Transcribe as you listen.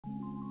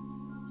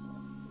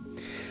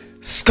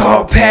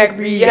SkulkPack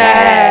reacts.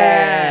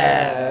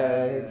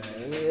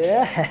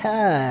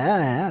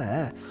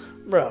 Yeah.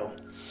 Bro.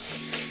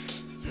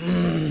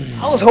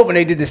 I was hoping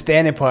they did the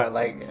standing part.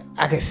 Like,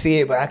 I could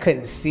see it, but I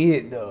couldn't see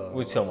it, though.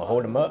 What you talking about?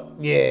 Hold him up?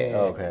 Yeah.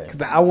 Oh, okay.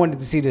 Because I wanted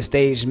to see the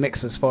stage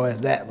mix as far as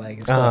that.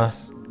 Like, as far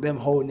as them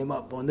holding him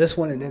up on this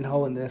one and then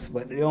holding this.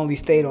 But they only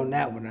stayed on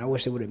that one. I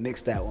wish they would have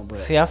mixed that one. But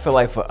see, I feel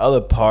like for other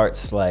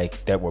parts,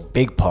 like, that were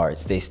big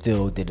parts, they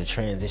still did a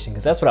transition.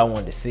 Because that's what I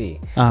wanted to see.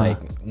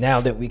 Like,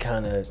 now that we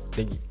kind of,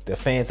 the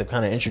fans have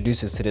kind of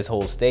introduced us to this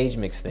whole stage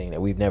mix thing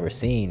that we've never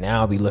seen.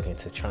 Now I'll be looking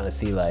to trying to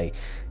see, like,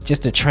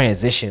 just the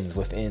transitions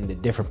within the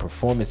different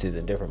performances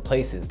in different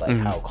places, like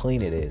how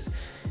clean it is.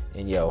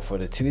 And yo, for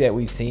the two that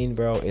we've seen,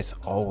 bro, it's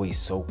always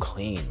so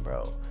clean,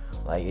 bro.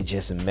 Like, it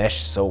just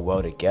meshed so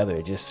well together.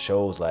 It just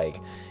shows, like,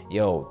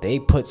 yo, they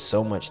put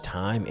so much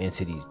time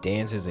into these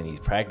dances and these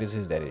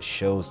practices that it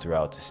shows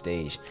throughout the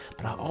stage.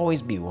 But I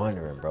always be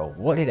wondering, bro,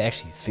 what it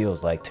actually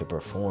feels like to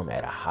perform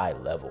at a high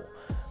level.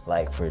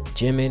 Like, for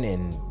Jimin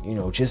and, you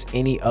know, just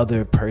any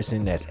other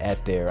person that's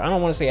at their, I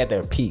don't want to say at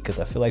their peak, because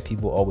I feel like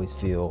people always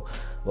feel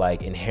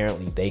like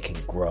inherently they can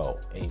grow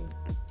and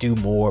do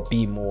more,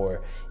 be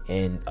more,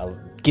 and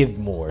give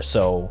more.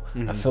 So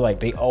I feel like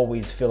they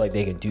always feel like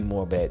they can do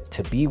more, but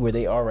to be where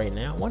they are right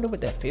now, I wonder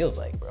what that feels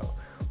like, bro.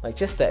 Like,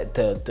 just that,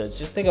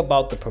 just think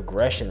about the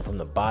progression from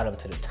the bottom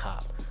to the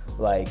top,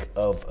 like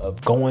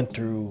of going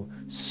through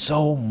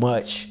so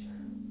much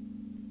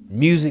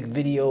music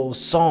videos,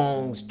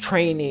 songs,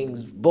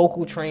 trainings,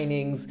 vocal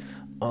trainings,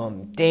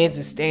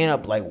 dances, stand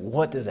up. Like,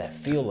 what does that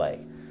feel like?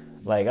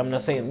 Like, I'm not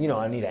saying, you know,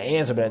 I need an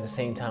answer, but at the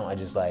same time, I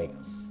just, like,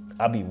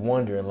 I'll be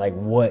wondering, like,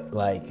 what,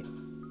 like,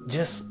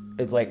 just,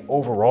 it's like,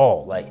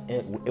 overall, like,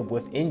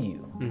 within you,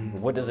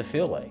 what does it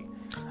feel like?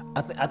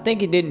 I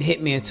think it didn't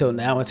hit me until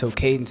now, until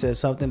Caden said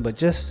something, but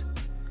just,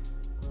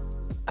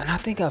 and I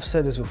think I've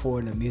said this before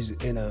in the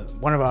music, in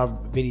one of our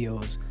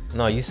videos.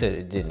 No, you said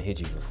it didn't hit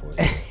you before.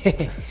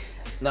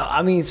 No,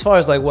 I mean, as far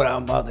as like what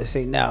I'm about to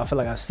say now, I feel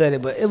like I've said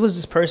it, but it was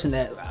this person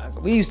that,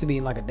 we used to be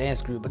in like a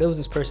dance group, but it was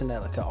this person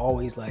that like could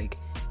always, like,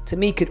 to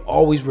me, could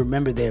always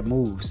remember their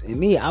moves. And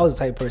me, I was the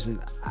type of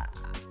person,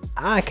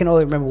 I can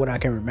only remember what I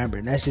can remember,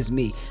 and that's just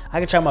me. I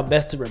can try my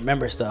best to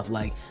remember stuff,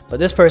 like, but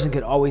this person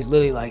could always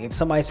literally, like, if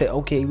somebody said,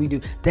 okay, we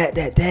do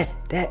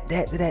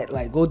that,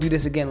 like, go do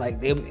this again, like,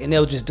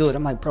 they'll just do it.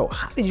 I'm like, bro,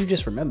 how did you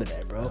just remember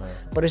that, bro?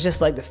 But it's just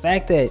like the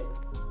fact that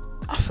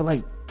I feel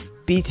like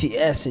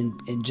BTS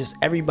and just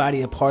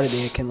everybody a part of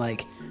it can,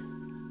 like,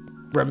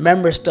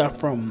 remember stuff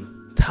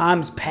from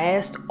times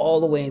past all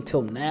the way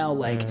until now,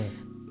 like,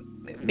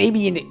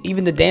 maybe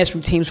even the dance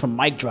routines from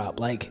Mic Drop,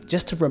 like,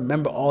 just to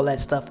remember all that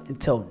stuff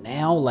until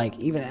now, like,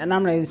 even, and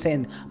I'm not even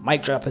saying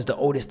Mic Drop is the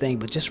oldest thing,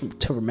 but just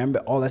to remember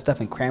all that stuff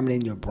and cram it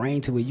in your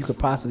brain to where you could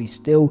possibly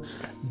still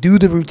do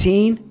the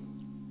routine.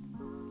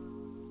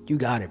 You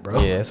got it,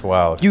 bro. Yeah, it's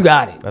wild. You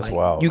got it. That's like,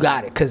 wild. You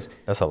got it, because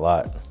that's a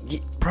lot,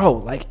 bro.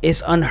 Like,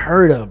 it's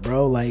unheard of,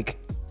 bro. Like,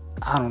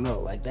 I don't know,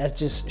 like, that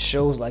just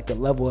shows like the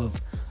level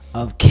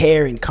of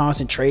care and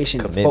concentration,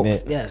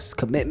 commitment. Yes,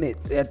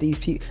 commitment that these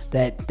people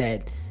that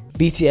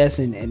BTS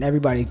and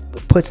everybody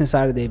puts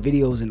inside of their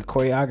videos and the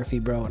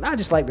choreography, bro. And I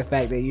just like the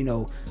fact that, you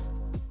know,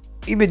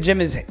 even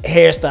Jimin's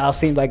hairstyle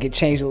seemed like it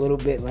changed a little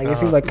bit. Like, it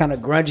seemed like kind of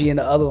grungy in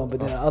the other one, but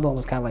then the other one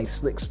was kind of like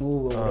slick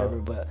smooth or whatever.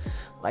 But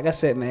like I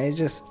said, man,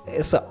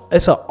 it's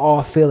a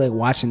awe feeling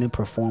watching them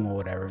perform or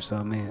whatever.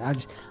 So, man,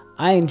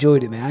 I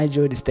enjoyed it, man. I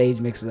enjoyed the stage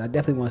mixes. I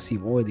definitely want to see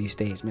more of these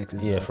stage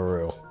mixes. Yeah, for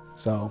real.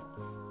 So,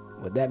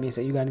 with that being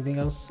said, you got anything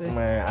else to say?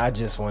 Man, I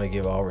just want to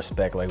give all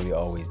respect, like we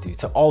always do,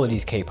 to all of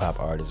these K-pop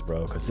artists,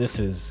 bro, because this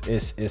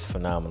is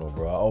phenomenal,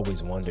 bro. I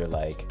always wonder,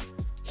 like,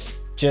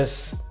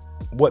 just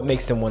what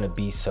makes them want to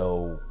be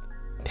so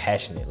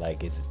passionate.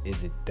 Like, is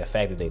it the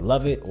fact that they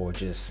love it, or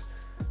just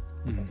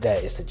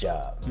that it's a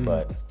job?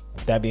 But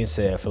with that being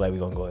said, I feel like we're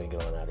gonna go ahead and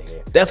get on out of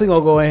here. Definitely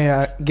gonna go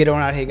ahead and get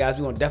on out of here, guys.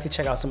 We're gonna definitely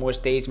check out some more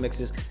stage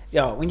mixes.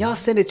 Yo, when y'all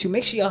send it to,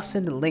 make sure y'all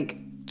send the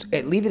link.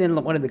 Leave it in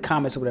one of the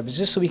comments or whatever,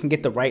 just so we can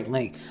get the right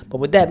link. But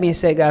with that being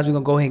said, guys, we're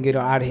gonna go ahead and get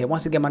on out of here.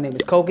 Once again, my name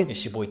is Kogan.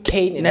 It's your boy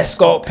Caden, and that's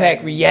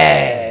SkulkPack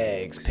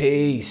Reacts.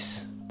 Peace.